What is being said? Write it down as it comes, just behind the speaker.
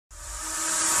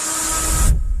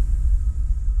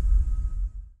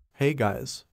Hey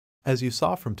guys! As you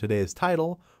saw from today's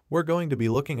title, we're going to be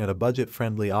looking at a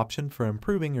budget-friendly option for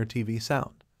improving your TV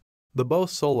sound. The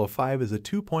Bose Solo 5 is a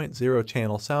 2.0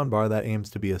 channel soundbar that aims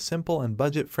to be a simple and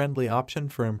budget-friendly option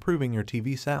for improving your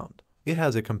TV sound. It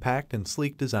has a compact and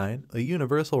sleek design, a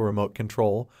universal remote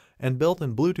control, and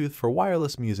built-in Bluetooth for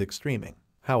wireless music streaming.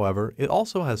 However, it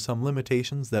also has some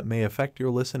limitations that may affect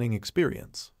your listening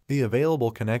experience. The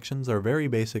available connections are very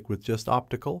basic with just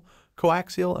optical,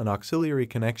 coaxial, and auxiliary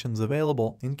connections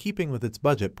available in keeping with its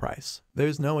budget price.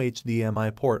 There's no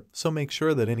HDMI port, so make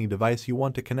sure that any device you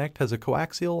want to connect has a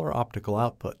coaxial or optical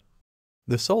output.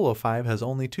 The Solo 5 has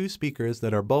only two speakers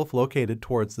that are both located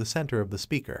towards the center of the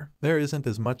speaker. There isn't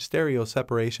as much stereo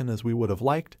separation as we would have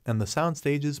liked, and the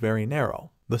soundstage is very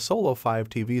narrow. The Solo 5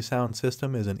 TV sound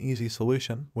system is an easy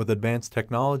solution, with advanced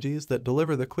technologies that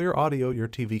deliver the clear audio your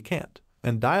TV can't.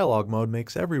 And dialogue mode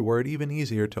makes every word even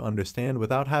easier to understand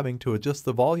without having to adjust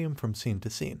the volume from scene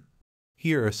to scene.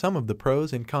 Here are some of the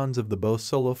pros and cons of the Bose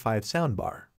Solo 5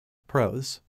 soundbar.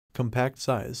 Pros. Compact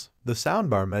size. The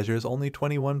soundbar measures only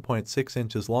 21.6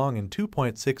 inches long and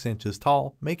 2.6 inches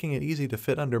tall, making it easy to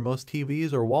fit under most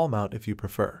TVs or wall mount if you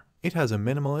prefer. It has a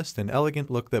minimalist and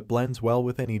elegant look that blends well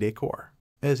with any decor.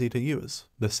 Easy to use.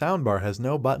 The soundbar has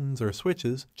no buttons or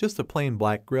switches, just a plain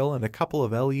black grille and a couple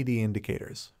of LED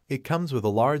indicators. It comes with a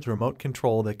large remote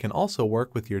control that can also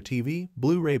work with your TV,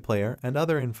 Blu-ray player, and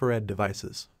other infrared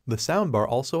devices. The soundbar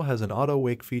also has an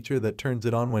auto-wake feature that turns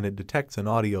it on when it detects an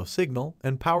audio signal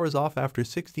and powers off after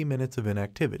 60 minutes of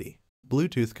inactivity.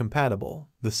 Bluetooth compatible.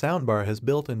 The soundbar has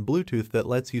built-in Bluetooth that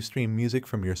lets you stream music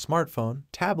from your smartphone,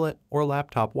 tablet, or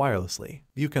laptop wirelessly.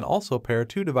 You can also pair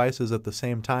two devices at the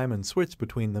same time and switch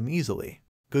between them easily.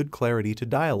 Good clarity to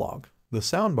dialogue. The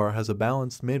soundbar has a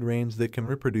balanced mid-range that can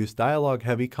reproduce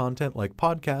dialogue-heavy content like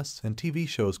podcasts and TV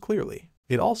shows clearly.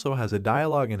 It also has a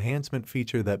dialogue enhancement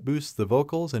feature that boosts the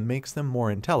vocals and makes them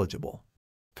more intelligible.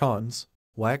 Cons.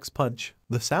 Wax punch.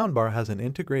 The soundbar has an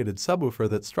integrated subwoofer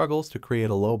that struggles to create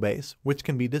a low bass, which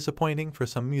can be disappointing for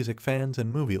some music fans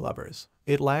and movie lovers.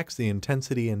 It lacks the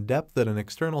intensity and depth that an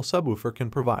external subwoofer can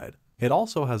provide. It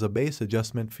also has a bass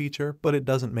adjustment feature, but it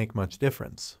doesn't make much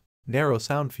difference. Narrow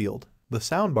sound field. The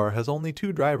soundbar has only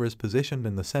two drivers positioned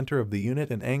in the center of the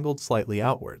unit and angled slightly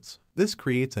outwards. This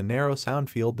creates a narrow sound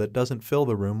field that doesn't fill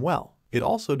the room well. It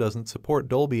also doesn't support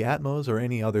Dolby Atmos or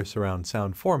any other surround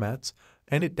sound formats,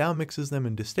 and it downmixes them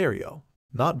into stereo.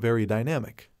 Not very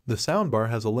dynamic. The soundbar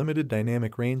has a limited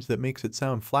dynamic range that makes it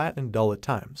sound flat and dull at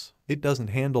times. It doesn't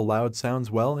handle loud sounds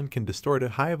well and can distort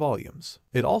at high volumes.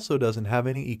 It also doesn't have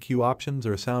any EQ options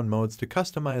or sound modes to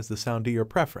customize the sound to your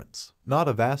preference. Not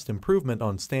a vast improvement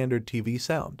on standard TV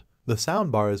sound. The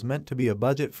soundbar is meant to be a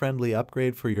budget-friendly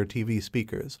upgrade for your TV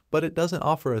speakers, but it doesn't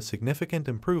offer a significant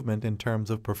improvement in terms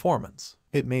of performance.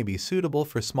 It may be suitable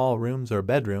for small rooms or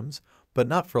bedrooms, but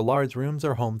not for large rooms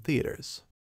or home theaters.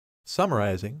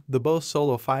 Summarizing, the Bose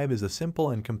Solo 5 is a simple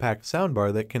and compact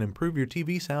soundbar that can improve your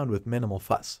TV sound with minimal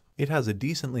fuss. It has a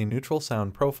decently neutral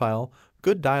sound profile,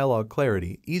 good dialogue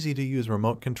clarity, easy-to-use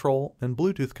remote control, and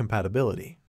Bluetooth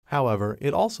compatibility. However,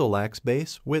 it also lacks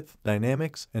bass, width,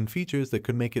 dynamics, and features that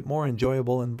could make it more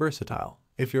enjoyable and versatile.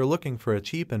 If you're looking for a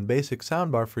cheap and basic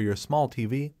soundbar for your small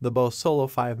TV, the Bose Solo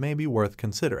 5 may be worth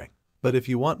considering. But if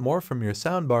you want more from your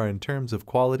soundbar in terms of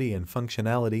quality and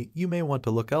functionality, you may want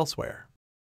to look elsewhere.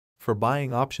 For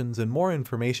buying options and more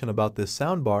information about this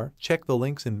soundbar, check the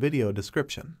links in video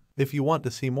description. If you want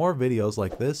to see more videos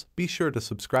like this, be sure to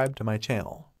subscribe to my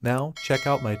channel. Now, check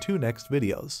out my two next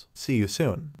videos. See you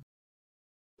soon.